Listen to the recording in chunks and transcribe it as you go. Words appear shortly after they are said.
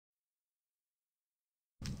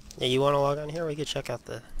Yeah, you want to log on here? We could check out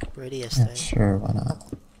the radius Yeah, thing. sure, why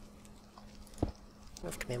not?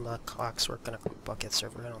 If command block clocks work on a bucket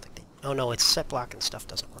server, I don't think they... Oh no, it's set block and stuff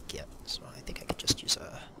doesn't work yet. So I think I could just use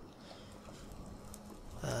a...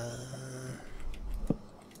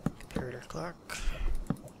 comparator clock.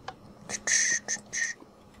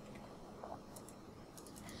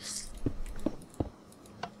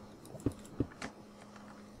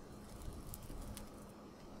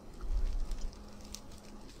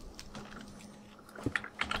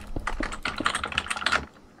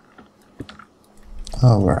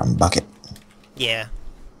 Oh, we're on bucket. Yeah.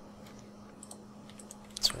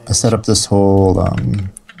 I set up this whole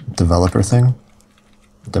developer thing.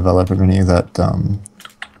 Developer menu that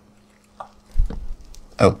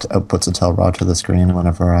outputs a tell raw to the screen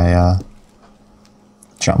whenever I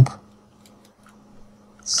jump.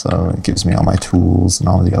 So it gives me all my tools and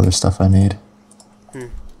all the other stuff I need.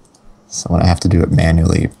 So when I have to do it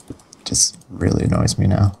manually, it just really annoys me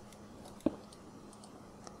now.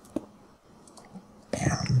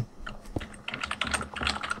 Bam.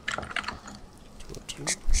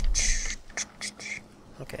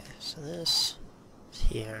 Okay, so this is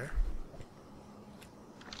here.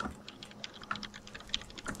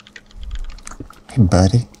 Hey,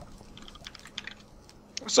 buddy.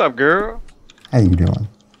 What's up, girl? How you doing?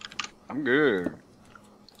 I'm good.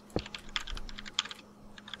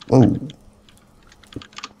 Whoa.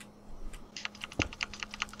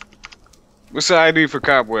 What's the ID for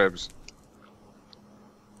cobwebs?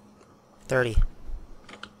 30.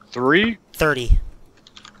 3? 30.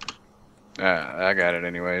 I got it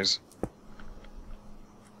anyways.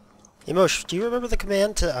 Emosh, do you remember the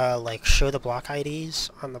command to, like, show the block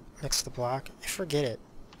IDs on the next to the block? I forget it.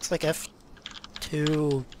 It's like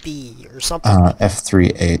F2B or something.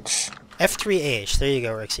 F3H. F3H. There you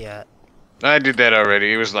go, Rixiat. I did that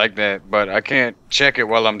already. It was like that, but I can't check it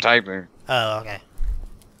while I'm typing. Oh, okay.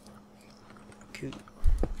 Cool.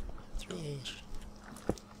 3H.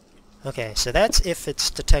 Okay, so that's if it's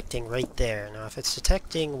detecting right there. Now, if it's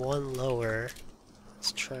detecting one lower,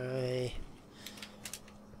 let's try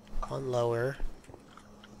one lower.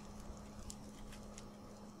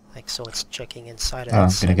 Like, so it's checking inside of Oh, I'm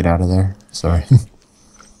that. gonna get out of there. Sorry.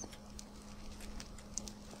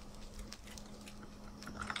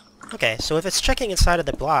 Okay, so if it's checking inside of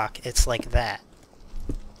the block, it's like that.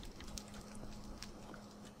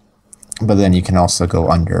 But then you can also go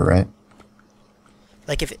under, right?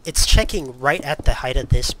 Like, if it's checking right at the height of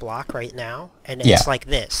this block right now, and it's Yeah. like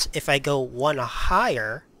this. If I go one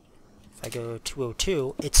higher, if I go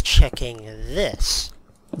 202, it's checking this.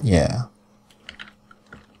 Yeah.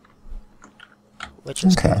 Which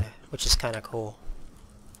is Okay. kind of cool.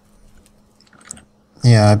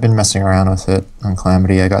 Yeah, I've been messing around with it on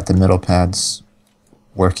Calamity. I got the middle pads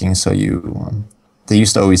working, so you... they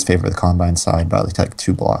used to always favor the Combine side by like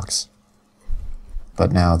 2 blocks.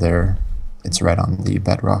 But now it's right on the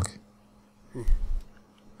bedrock.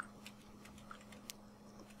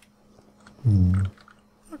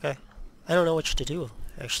 Okay. I don't know what to do,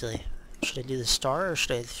 actually. Should I do the star, or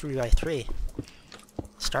should I do 3x3?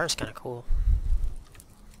 Star is kind of cool.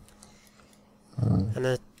 And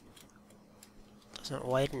it doesn't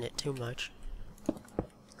widen it too much.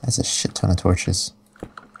 That's a shit ton of torches.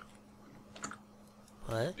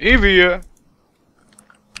 What? Evia!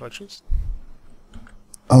 Torches?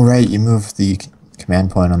 Oh, right, you move the command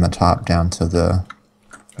point on the top down to the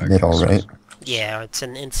middle, right? Yeah, it's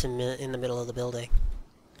in the middle of the building.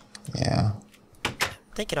 Yeah. I'm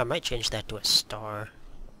thinking I might change that to a star.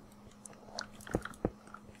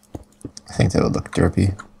 I think that would look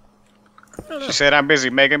derpy. I don't know. She said I'm busy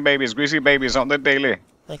making babies, greasy babies on the daily.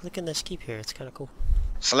 Like, look at this keep here. It's kind of cool.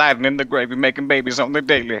 Sliding in the gravy, making babies on the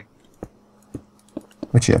daily.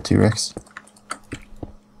 What you up to, Rex?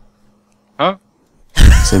 Huh?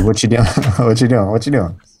 I said, what you doing? What you doing? What you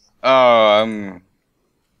doing? Oh, I'm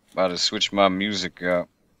about to switch my music up.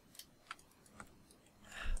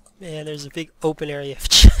 Man, there's a big open area of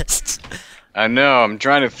chests. I know, I'm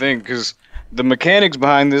trying to think, because the mechanics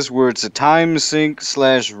behind this where it's a time sink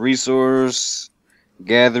 / resource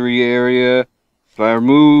gathering area. If I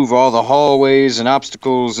remove all the hallways and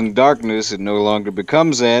obstacles and darkness, it no longer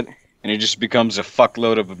becomes that, and it just becomes a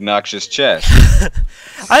fuckload of obnoxious chests.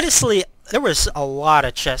 Honestly, there was a lot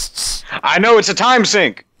of chests. I know it's a time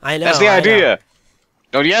sink! I know. That's the I know. idea.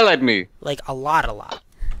 Don't yell at me. Like, a lot.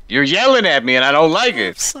 You're yelling at me and I don't like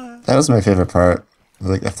it. That was my favorite part.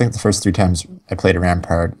 Like, I think the first 3 times I played a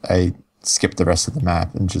Rampart, I skipped the rest of the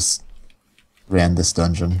map and just ran this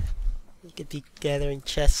dungeon. You could be gathering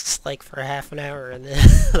chests, like, for half an hour, and then,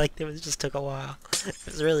 like, it just took a while.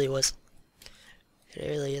 It really was. It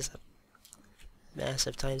really is.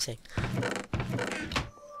 Massive time sink.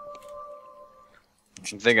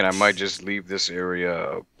 I'm thinking I might just leave this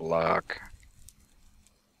area a block.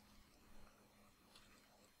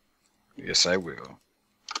 Yes, I will.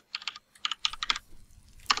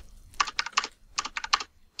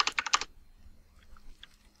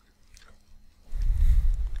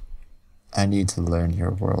 I need to learn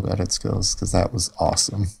your world edit skills because that was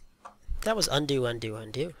awesome. That was undo, undo,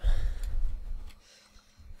 undo.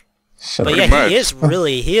 Shut But up. yeah, Pretty much.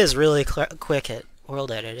 he is really quick at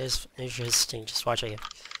world edit. It is interesting just watching him.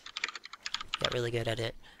 Got really good at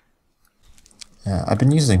it. Yeah, I've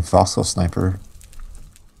been using Fossil Sniper.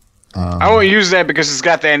 I won't use that because it's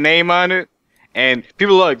got that name on it. And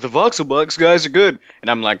people are like, the Voxel Bucks guys are good. And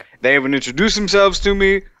I'm like, they haven't introduced themselves to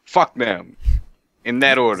me. Fuck them. In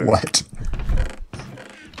that order. What?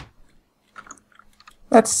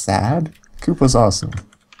 That's sad. Koopa's awesome.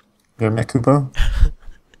 You ever met Koopa?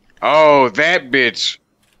 Oh, that bitch.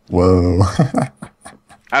 Whoa.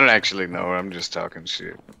 I don't actually know her. I'm just talking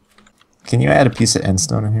shit. Can you add a piece of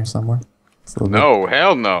endstone in here somewhere? It's a little No,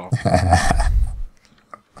 hell no. bit-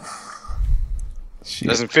 Shit.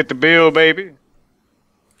 Doesn't fit the bill, baby.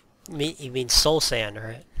 You mean soul sand,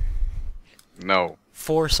 right? No.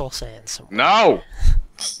 4 soul sands. No.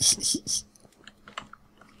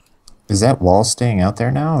 Is that wall staying out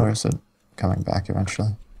there now, or is it coming back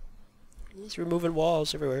eventually? He's removing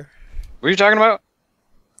walls everywhere. What are you talking about?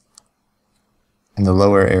 In the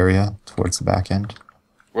lower area, towards the back end?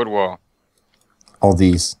 What wall? All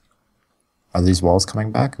these. Are these walls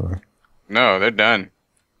coming back, or? No, they're done.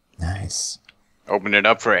 Nice. Open it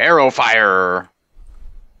up for arrow fire.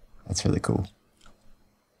 That's really cool.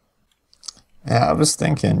 Yeah, I was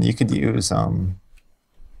thinking you could use FE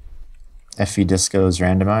Disco's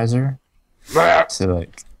randomizer Bah, to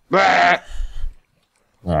like bah.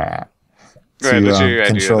 yeah, Go ahead, let's to hear your idea,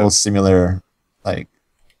 control though. similar like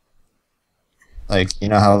you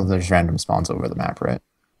know how there's random spawns over the map, right?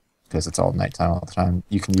 Because it's all nighttime all the time.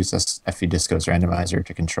 You can use this FE Disco's randomizer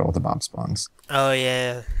to control the mob spawns. Oh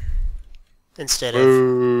yeah. Instead of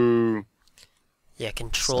Boo. yeah,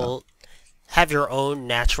 control. Have your own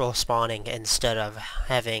natural spawning instead of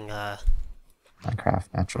having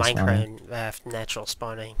Minecraft natural spawning. Minecraft natural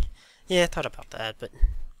spawning. Yeah, I thought about that, but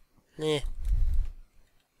It's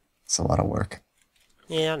a lot of work.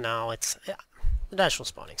 yeah, no, the natural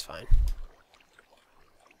spawning's fine.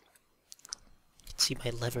 You can see my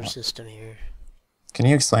lever system here. Can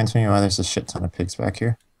you explain to me why there's a shit ton of pigs back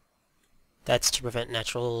here? That's to prevent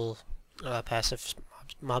natural passive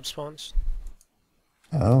mob spawns.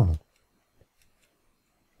 Oh,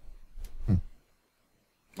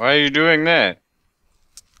 Why are you doing that?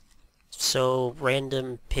 So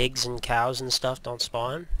random pigs and cows and stuff don't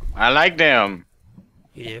spawn? I like them.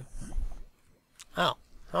 You do? Oh,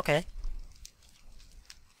 okay.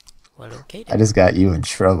 Well, okay I then. just got you in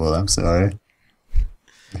trouble. I'm sorry.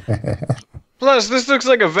 Plus, this looks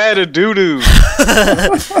like a vat of doo-doo.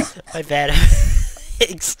 My bad.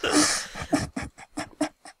 Pigs.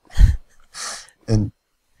 And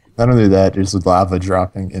not only that, there's lava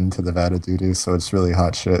dropping into the vat of doo-doo, so it's really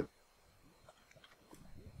hot shit.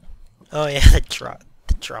 Oh yeah,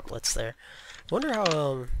 the droplets there. I wonder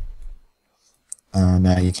how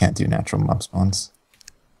No, you can't do natural mob spawns.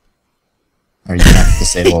 Or you can't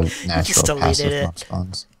disable natural deleted passive it. mob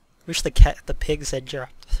spawns. wish the pigs had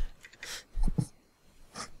dropped.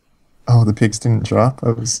 Oh, the pigs didn't drop?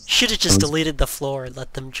 Should have just deleted the floor and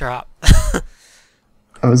let them drop.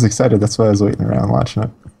 I was excited, that's why I was waiting around watching it.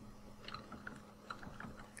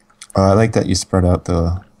 I like that you spread out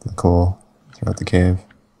the coal throughout the cave.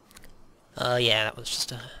 Yeah, that was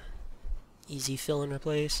just a easy fill and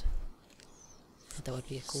replace. I thought that would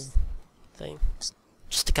be a cool thing.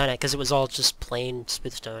 Just to kinda, cause it was all just plain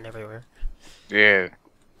smoothstone everywhere. Yeah,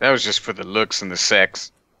 that was just for the looks and the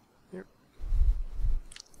sex.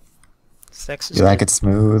 Sex is You like good. it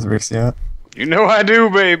smooth, Rixia? You know I do,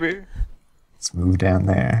 baby. Smooth down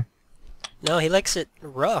there. No, he likes it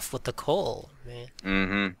rough with the coal, man.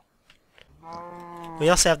 Mm-hmm. We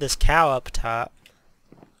also have this cow up top.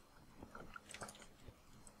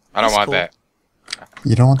 I don't That's want cool. that.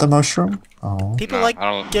 You don't want the mushroom? Oh. People No, like I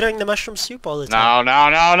don't- getting the mushroom soup all the time.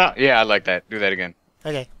 No. Yeah, I like that. Do that again.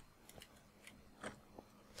 Okay.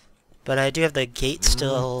 But I do have the gate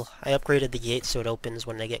still. I upgraded the gate so it opens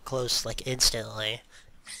when they get close, like instantly.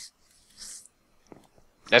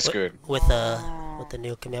 That's Wi- good. With the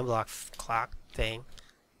new command block clock thing.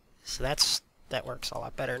 So that works a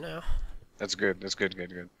lot better now. That's good. That's good.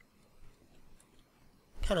 Good.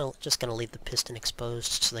 Kind of just gonna leave the piston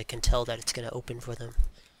exposed so they can tell that it's gonna open for them.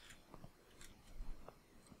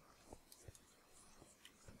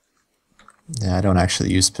 Yeah, I don't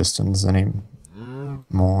actually use pistons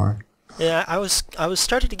anymore. Yeah, I was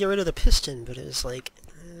starting to get rid of the piston, but it was like,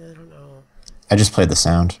 I don't know. I just play the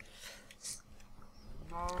sound.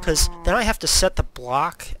 Because then I have to set the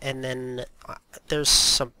block, and then there's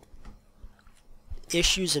some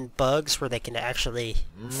issues and bugs where they can actually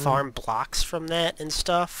farm blocks from that and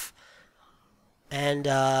stuff. And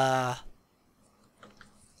I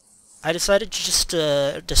decided to just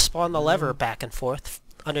to spawn the lever back and forth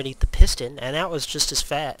underneath the piston, and that was just as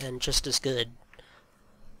fat and just as good.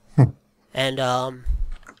 And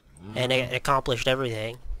it accomplished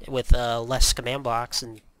everything with less command blocks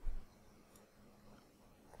and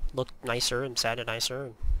looked nicer and sounded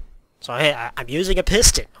nicer. So I'm using a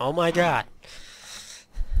piston. Oh my god.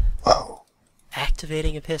 Whoa.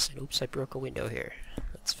 Activating a piston. Oops, I broke a window here.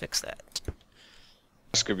 Let's fix that.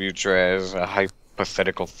 Ask of you, Traz, a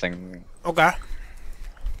hypothetical thing. Okay.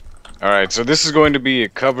 Alright, so this is going to be a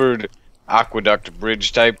covered aqueduct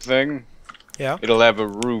bridge type thing. Yeah. It'll have a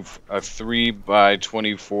roof, a 3 by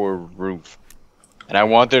 24 roof. And I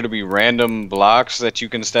want there to be random blocks that you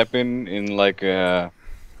can step in like a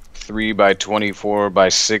 3 by 24 by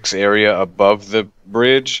 6 area above the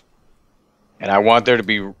bridge. And I want there to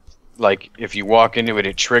be, like, if you walk into it,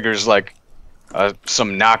 it triggers, like,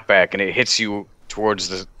 some knockback and it hits you towards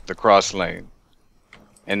the cross lane.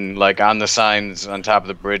 And, like, on the signs on top of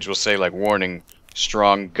the bridge will say, like, warning,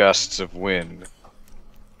 strong gusts of wind.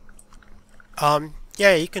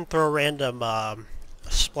 Yeah, you can throw random,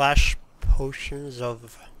 splash potions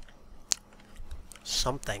of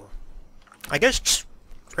something. I guess just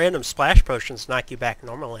random splash potions knock you back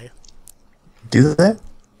normally. Do they?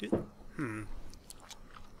 Do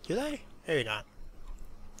they? Maybe not.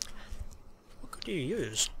 What could you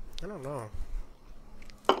use? I don't know.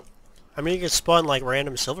 I mean, you could spawn, like,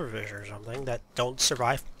 random silverfish or something that don't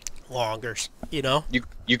survive longer, you know?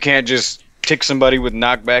 You can't just tick somebody with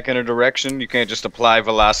knockback in a direction? You can't just apply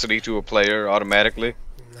velocity to a player automatically?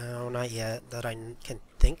 No, not yet, that I can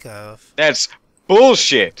think of. That's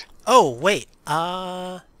bullshit! Oh, wait,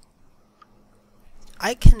 I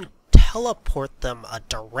can teleport them a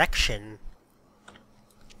direction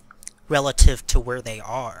relative to where they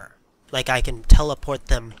are. Like, I can teleport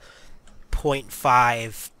them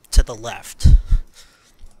 0.5 to the left.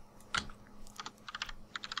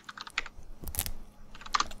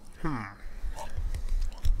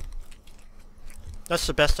 That's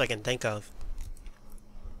the best I can think of.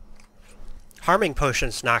 Harming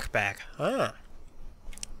potions knockback. Ah.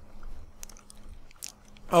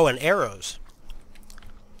 Oh, and arrows.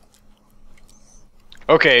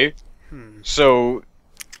 Okay, so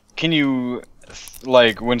can you,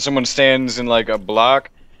 like, when someone stands in, like, a block...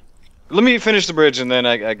 Let me finish the bridge and then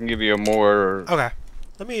I can give you a more... Okay.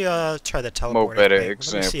 Let me try the teleport. better Let me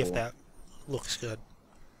see if example. that looks good.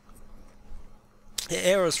 The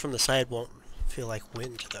arrows from the side won't feel like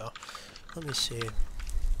wind, though. Let me see.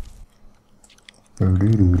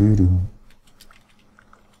 Doo-doo-doo-doo-doo.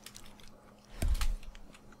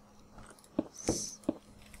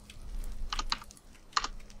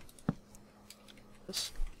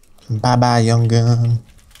 This. Bye-bye, young gun.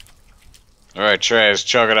 Alright, Traz,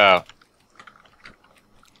 chug it out.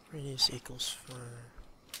 Radius equals 4.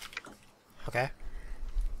 Okay.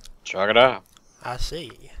 Chug it out. I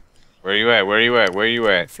see. Where you at? Where you at? Where you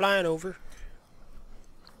at? Flying over.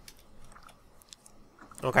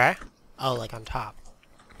 Okay. Oh, like on top.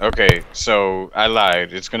 Okay, so I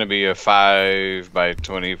lied. It's gonna be a 5 by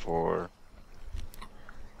 24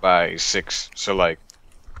 by 6. So, like,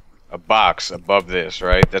 a box above this,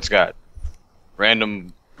 right? That's got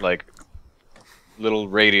random, like, little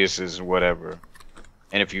radiuses and whatever.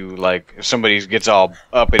 And if you, like, if somebody gets all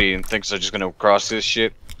uppity and thinks they're just gonna cross this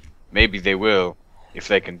shit, maybe they will if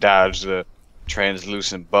they can dodge the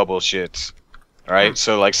translucent bubble shits. Alright?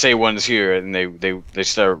 So, like, say one's here and they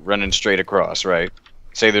start running straight across, right?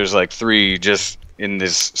 Say there's, like, 3 just in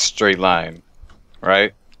this straight line,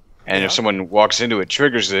 right? And if someone walks into it,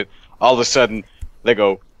 triggers it, all of a sudden they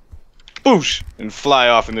go boosh and fly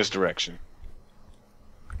off in this direction.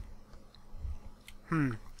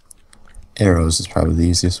 Arrows is probably the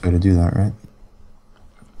easiest way to do that, right?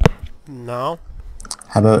 No.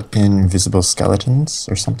 How about invisible skeletons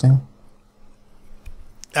or something?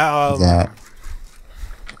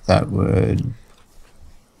 That would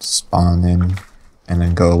spawn in and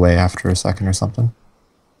then go away after a second or something.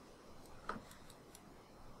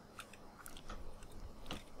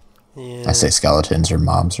 Yeah. I say skeletons or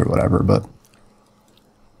mobs or whatever, but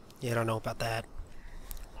Yeah, I don't know about that.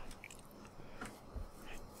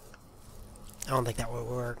 I don't think that would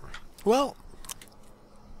work. Well,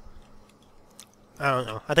 I don't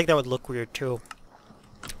know. I think that would look weird too.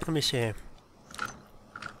 Let me see.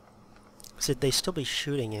 they still be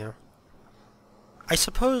shooting you. I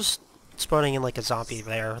suppose spawning in like a zombie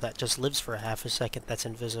there that just lives for a half a second that's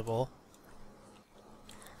invisible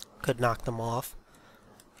could knock them off.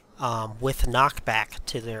 With knockback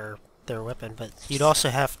to their weapon, but you'd also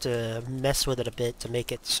have to mess with it a bit to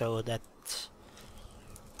make it so that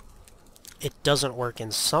it doesn't work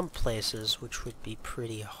in some places, which would be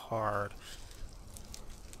pretty hard.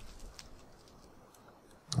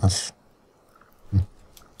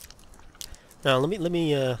 Now let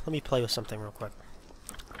me play with something real quick.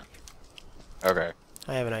 Okay.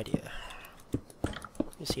 I have an idea.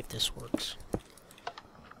 Let me see if this works.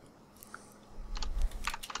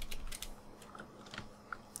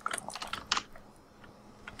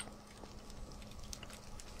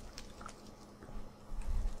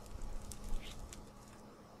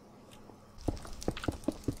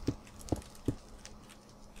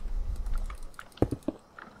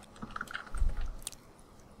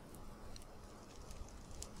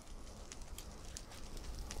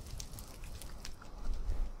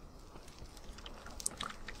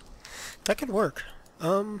 That could work.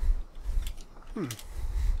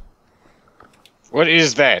 What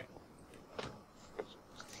is that?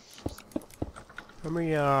 Let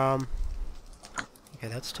me, okay,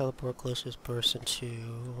 that's teleport closest person to...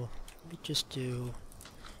 Let me just do...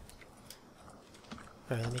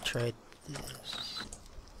 Alright, let me try this.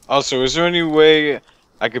 Also, is there any way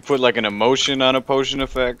I could put like an emotion on a potion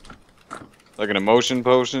effect? Like an emotion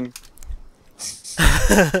potion?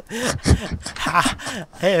 I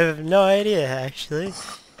have no idea, actually.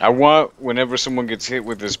 I want, whenever someone gets hit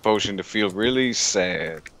with this potion, to feel really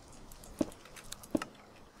sad.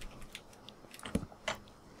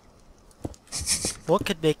 What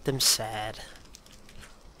could make them sad?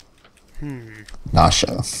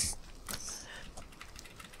 Nausea.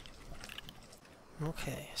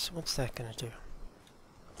 Okay, so what's that gonna do?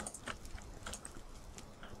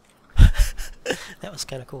 That was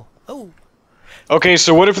kinda cool. Oh! Okay,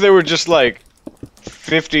 so what if they were just like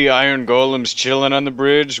 50 iron golems chilling on the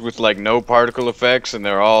bridge with like no particle effects and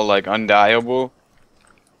they're all like undieable?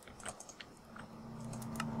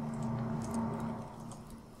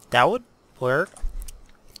 That would work.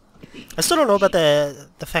 I still don't know about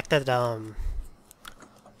the fact that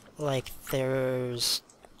like you're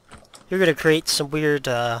gonna create some weird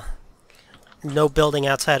no building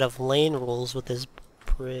outside of lane rules with this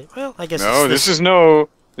bridge. Well, I guess No, this is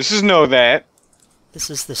no that. This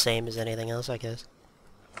is the same as anything else, I guess.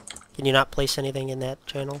 Can you not place anything in that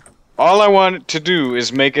channel? All I want to do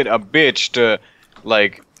is make it a bitch to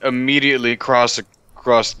like immediately cross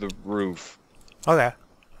the roof. Okay.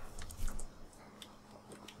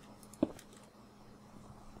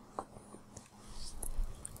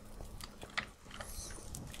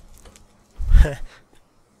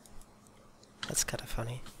 That's kind of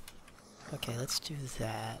funny. Okay, let's do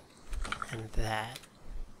that and that.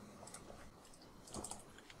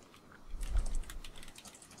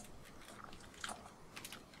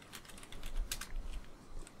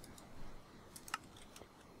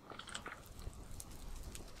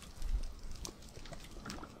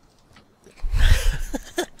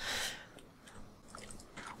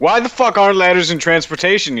 Why the fuck aren't ladders in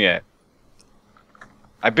transportation yet?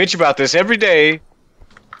 I bitch about this every day.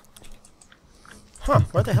 Huh,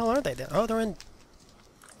 where the hell are they? Oh, they're in...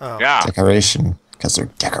 Oh, Yeah. Decoration, because they're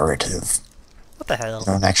decorative. what the hell?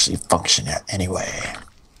 They don't actually function anyway.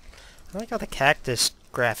 I like how the cactus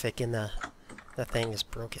graphic in the thing is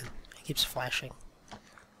broken. It keeps flashing.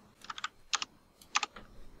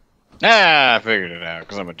 Ah, I figured it out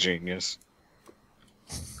because I'm a genius.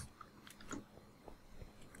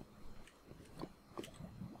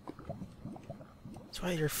 That's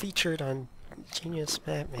why you're featured on Genius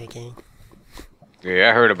Mapmaking. Yeah,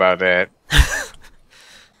 I heard about that.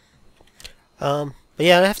 But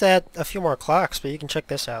yeah, I have to add a few more clocks, but you can check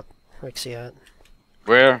this out, Rixiat.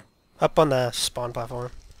 Where? Up on the spawn platform.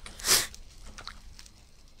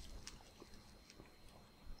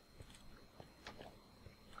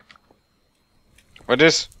 What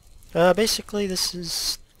is? Basically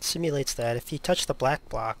this simulates that. If you touch the black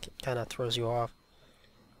block, it kind of throws you off.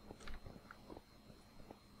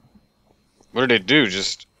 What did it do?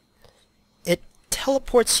 Just... It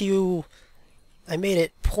teleports you... I made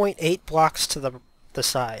it 0.8 blocks to the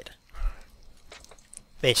side.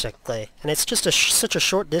 Basically. And it's just such a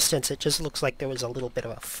short distance, it just looks like there was a little bit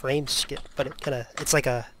of a frame skip, but it's like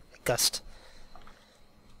a gust.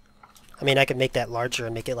 I mean, I could make that larger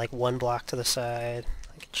and make it like 1 block to the side.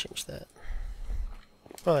 I could change that.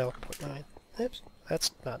 Oh, 0.9. Oops,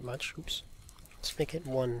 that's not much. Oops. Let's make it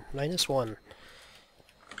 -1.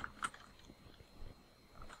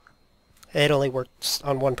 It only works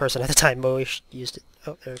on one person at a time. Moe used it.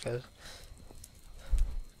 Oh, there it goes.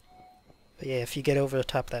 But yeah, if you get over the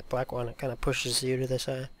top of that black one, it kind of pushes you to the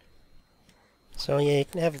side. So yeah, you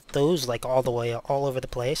can have those like all the way, all over the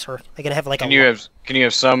place, or I can have like Can you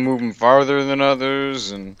have some moving farther than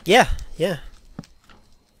others? And Yeah, yeah.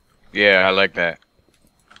 yeah, I like that.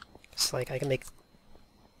 It's like I can make.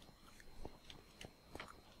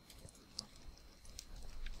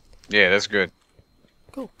 Yeah, that's good.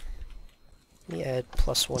 Cool. Let me add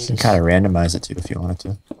 +1 You to. can kind of randomize it too if you wanted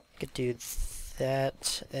to. Could do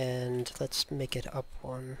that, and let's make it up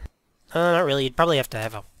one. Not really. You'd probably have to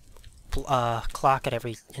have a clock at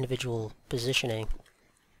every individual positioning.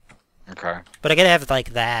 Okay. But I gotta have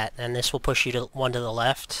like that, and this will push you to one to the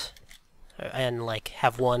left, and like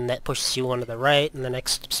have one that pushes you one to the right in the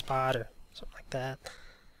next spot or something like that.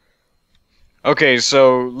 Okay,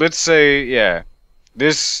 so let's say, yeah,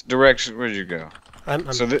 this direction. Where'd you go?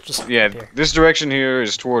 I'm So just yeah, up here. this direction here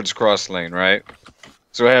is towards cross lane, right?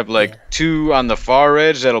 So I have like Yeah. 2 on the far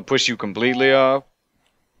edge that'll push you completely off.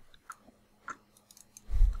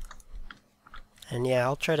 And yeah,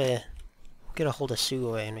 I'll try to get a hold of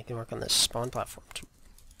Sugoi and we can work on this spawn platform too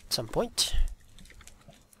at some point.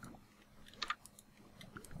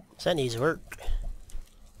 So that needs work.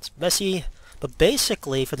 It's messy, but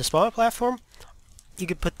basically for the spawn platform, you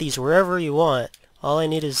could put these wherever you want. All I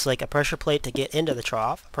need is like a pressure plate to get into the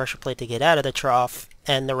trough, a pressure plate to get out of the trough,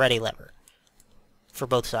 and the ready lever for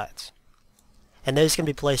both sides. And those can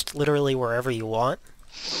be placed literally wherever you want.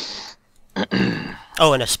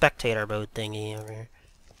 Oh, and a spectator mode thingy over here.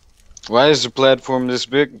 Why is the platform this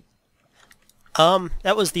big?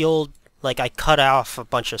 That was the old, like, I cut off a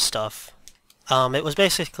bunch of stuff. It was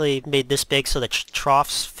basically made this big so the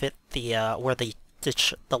troughs fit the, where the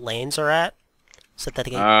lanes are at. So that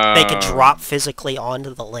they can drop physically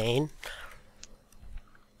onto the lane.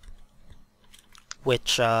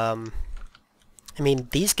 Which, I mean,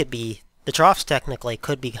 these could be, the troughs technically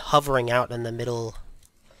could be hovering out in the middle,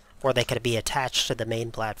 or they could be attached to the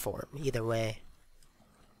main platform, either way.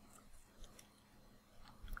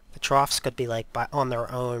 The troughs could be like on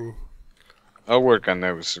their own. I'll work on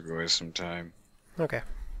that with Sugoi sometime. Okay.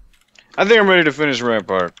 I think I'm ready to finish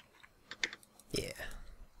Rampart. Yeah.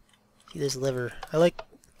 See this lever? I like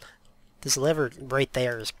this lever right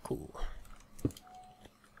there is cool.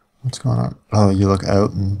 What's going on? Oh, you look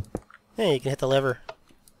out and... Yeah, you can hit the lever.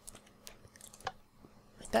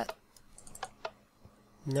 Like that.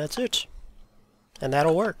 And that's it. And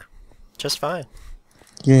that'll work. Just fine.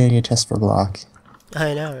 Yay, test for block.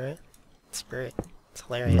 I know, right? It's great. It's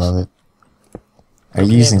hilarious. Love it. Are you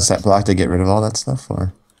Okay, using but- set block to get rid of all that stuff,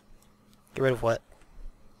 or Get rid of what?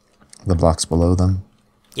 the blocks below them?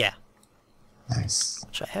 Yeah. Nice.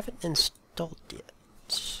 Which I haven't installed yet.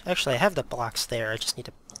 Actually, I have the blocks there. I just need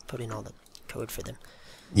to put in all the code for them.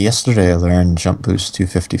 Yesterday I learned jump boost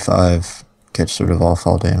 255 gets rid of all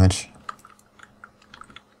fall damage.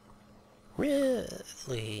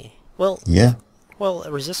 Really? Well, Yeah. well,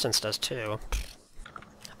 resistance does too.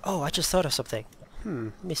 Oh, I just thought of something.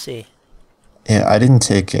 Let me see. Yeah, I didn't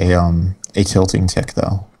take a tilting tick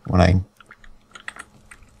though when I...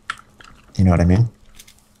 You know what I mean?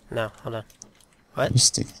 No, hold on. What?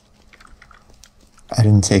 Used to. I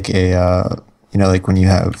didn't take a you know, like when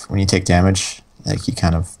you take damage, like you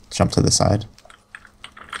kind of jump to the side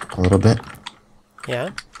a little bit.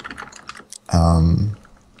 Yeah?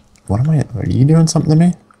 What am I? Are you doing something to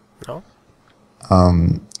me? No?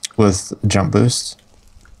 With jump boost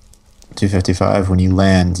 255, when you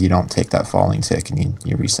land, you don't take that falling tick, and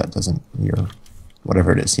your reset doesn't. Your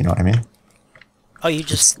whatever it is, you know what I mean? Oh, you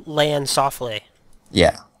just land softly.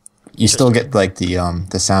 Yeah. You still get like the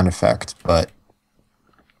sound effect, but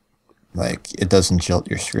like it doesn't jilt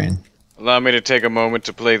your screen. Allow me to take a moment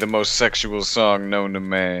to play the most sexual song known to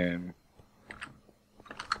man.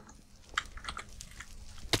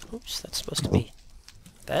 Oops, that's supposed to be...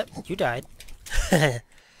 That? You died. Yeah,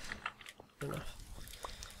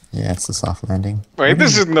 it's the soft landing. Wait,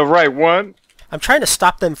 this isn't the right one. I'm trying to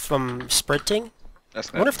stop them from sprinting. That's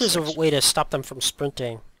I not wonder if there's a sexual. way to stop them from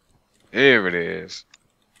sprinting. Here it is.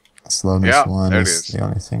 Slowness Yeah, 1 there it is is. the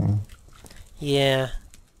only thing. Yeah.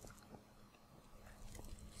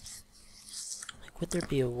 Like, would there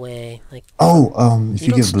be a way? Like, Oh, if You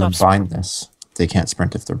you don't give them stop blindness, they can't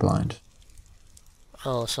sprint if they're blind.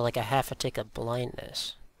 oh, so like a half a tick of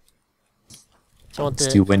blindness. So I want It's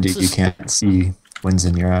the, too windy, so you s- can't see winds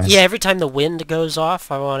in your eyes. Yeah, every time the wind goes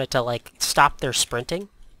off, I want it to like stop their sprinting.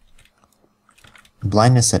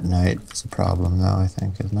 Blindness at night is a problem, though, I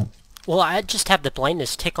think, isn't it? Well, I'd just have the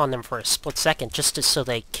blindness tick on them for a split second, so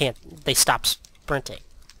they stop sprinting.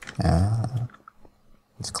 Ah,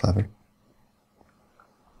 that's clever.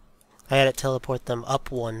 I had it teleport them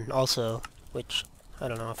up one also, which I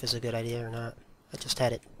don't know if is a good idea or not. I just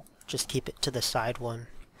had it just keep it to the side one.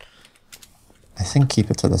 I think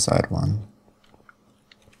keep it to the side one.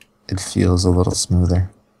 It feels a little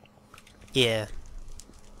smoother. Yeah.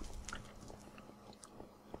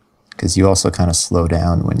 Because you also kind of slow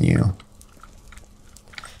down when you...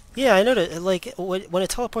 Yeah, I noticed, like, when it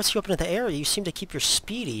teleports you up into the air, you seem to keep your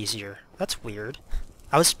speed easier. That's weird.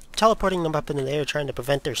 I was teleporting them up into the air trying to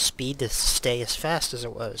prevent their speed to stay as fast as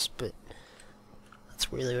it was, but...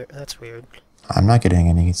 That's weird. I'm not getting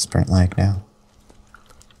any sprint lag now.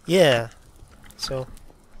 Yeah. So,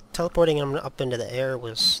 teleporting them up into the air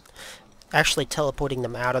was actually teleporting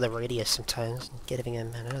them out of the radius sometimes and giving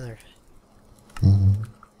them another. Mm.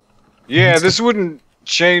 Yeah, this wouldn't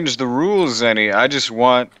change the rules any. I just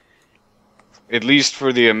want, at least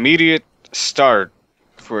for the immediate start,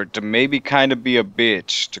 for it to maybe kind of be a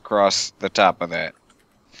bitch to cross the top of that.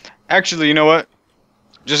 Actually, you know what?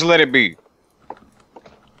 Just let it be.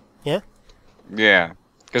 Yeah? Yeah.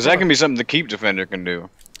 Because that can be something the Keep Defender can do.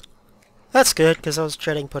 That's good, because I was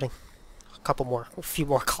dreading putting a few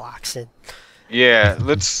more clocks in. Yeah,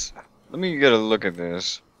 let me get a look at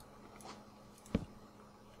this.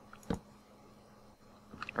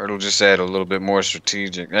 Or it'll just add a little bit more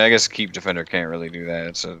strategic. I guess Keep Defender can't really do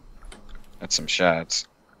that. That's some shots.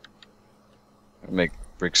 It'll make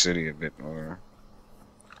Brick City a bit more.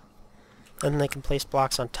 And they can place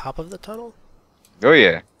blocks on top of the tunnel? Oh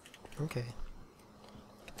yeah. Okay.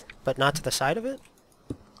 But not to the side of it?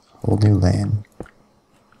 Whole new lane.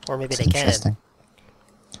 Or maybe That's they can. interesting.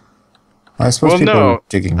 Well, I suppose Well, people no, are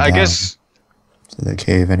digging I down guess. to the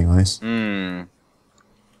cave anyways. Hmm.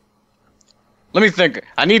 Let me think.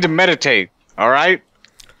 I need to meditate. All right.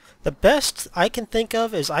 The best I can think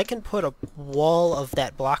of is I can put a wall of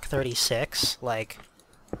that block 36, like,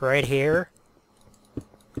 right here.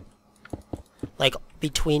 Like,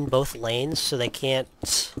 between both lanes, so they can't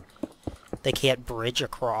bridge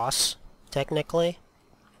across, technically.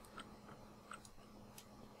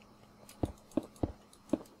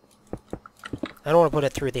 I don't want to put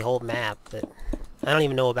it through the whole map, but I don't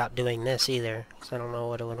even know about doing this either, because I don't know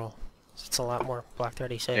what it's a lot more block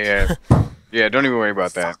 36. Yeah. Yeah. Don't even worry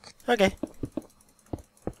about that. Okay.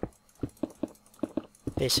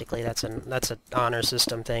 Basically, that's an honor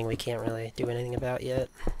system thing we can't really do anything about yet.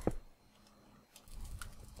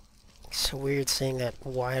 It's so weird seeing that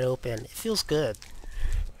wide open. It feels good.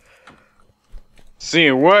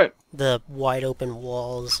 Seeing what? The wide open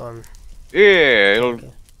walls on... Yeah. It'll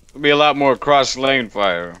Okay. be a lot more cross lane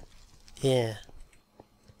fire. Yeah.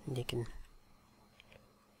 And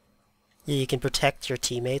you can protect your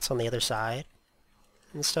teammates on the other side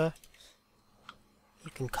and stuff.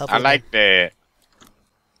 You can cover I like that.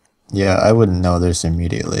 Yeah, I wouldn't know there's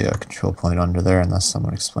immediately a control point under there unless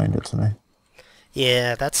someone explained it to me.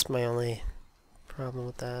 Yeah, that's my only problem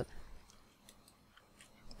with that.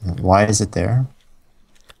 Why is it there?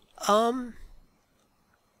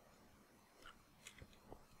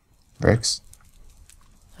 Bricks?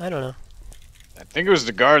 I don't know. I think it was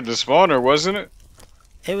to guard the spawner, wasn't it?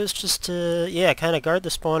 It was just to, yeah, kind of guard the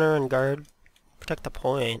spawner and protect the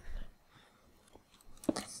point.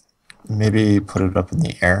 Maybe put it up in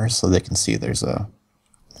the air so they can see there's a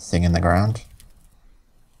thing in the ground.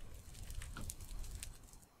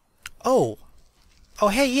 Oh! Oh,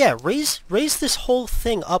 hey, yeah, raise this whole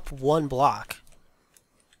thing up one block.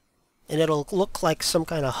 And it'll look like some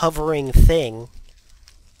kind of hovering thing.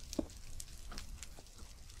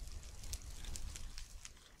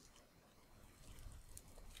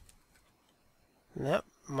 And that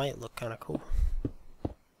might look kind of cool.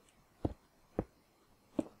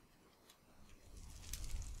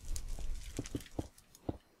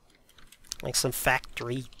 Like some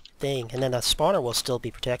factory thing. And then the spawner will still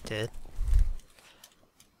be protected.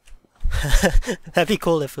 That'd be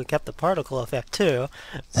cool if we kept the particle effect too.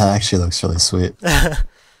 That actually looks really sweet.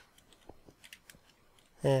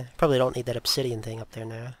 Yeah, probably don't need that obsidian thing up there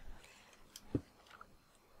now.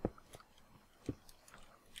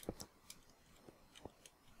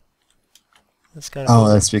 That's kind of Oh,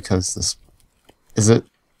 that's because this... Is it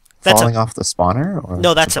falling off the spawner? Or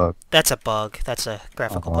no, it's that's a bug? that's a bug. That's a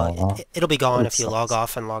graphical bug. Oh. It'll be gone That if you sucks. log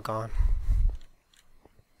off and log on.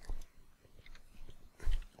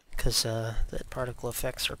 Because that particle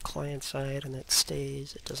effects are client side and it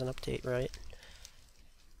stays. It doesn't update right.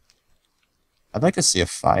 I'd like to see a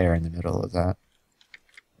fire in the middle of that.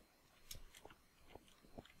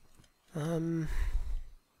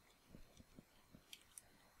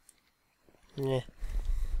 Yeah.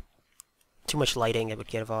 Too much lighting, it would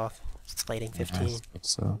give off. It's lighting 15.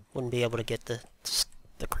 So Wouldn't be able to get the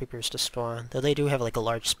the creepers to spawn. Though they do have like a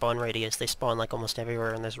large spawn radius. They spawn like almost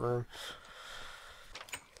everywhere in this room.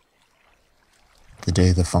 The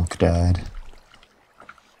day the funk died.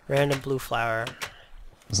 Random blue flower.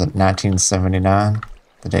 Was it 1979?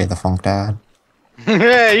 The day the funk died?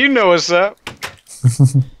 Yeah, you know what's up.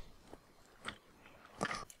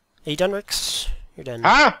 Are you done, Rix? You're done.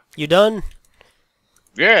 Huh? You done?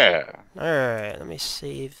 Yeah. Alright, let me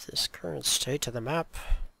save this current state to the map.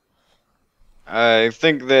 I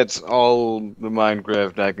think that's all the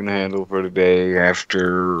Minecraft I can handle for today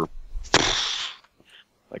after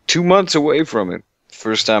like 2 months away from it.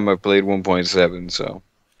 First time I played 1.7, so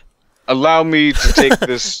allow me to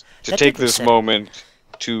take this moment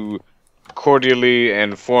to cordially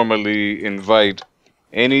and formally invite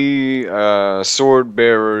any sword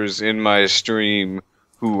bearers in my stream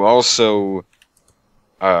who also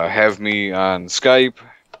have me on Skype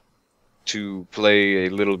to play a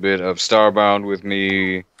little bit of Starbound with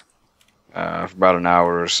me for about an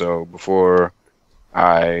hour or so before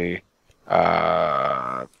I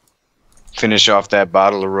finish off that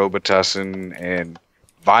bottle of Robitussin and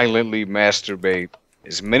violently masturbate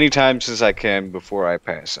as many times as I can before I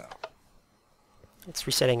pass out. It's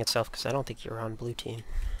resetting itself because I don't think you're on blue team.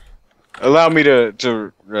 Allow me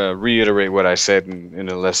to reiterate what I said in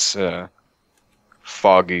a less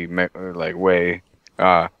foggy way.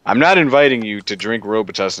 I'm not inviting you to drink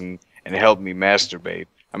Robitussin and help me masturbate.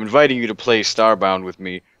 I'm inviting you to play Starbound with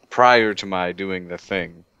me prior to my doing the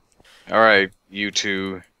thing. Alright, you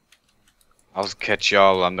two. I'll catch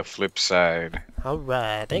y'all on the flip side.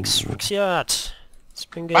 Alright, thanks, Rixiot. It's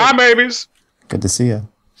been good. Bye, babies! Good to see you.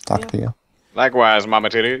 Talk to you. Likewise, mama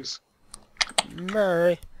titties.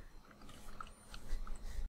 Bye.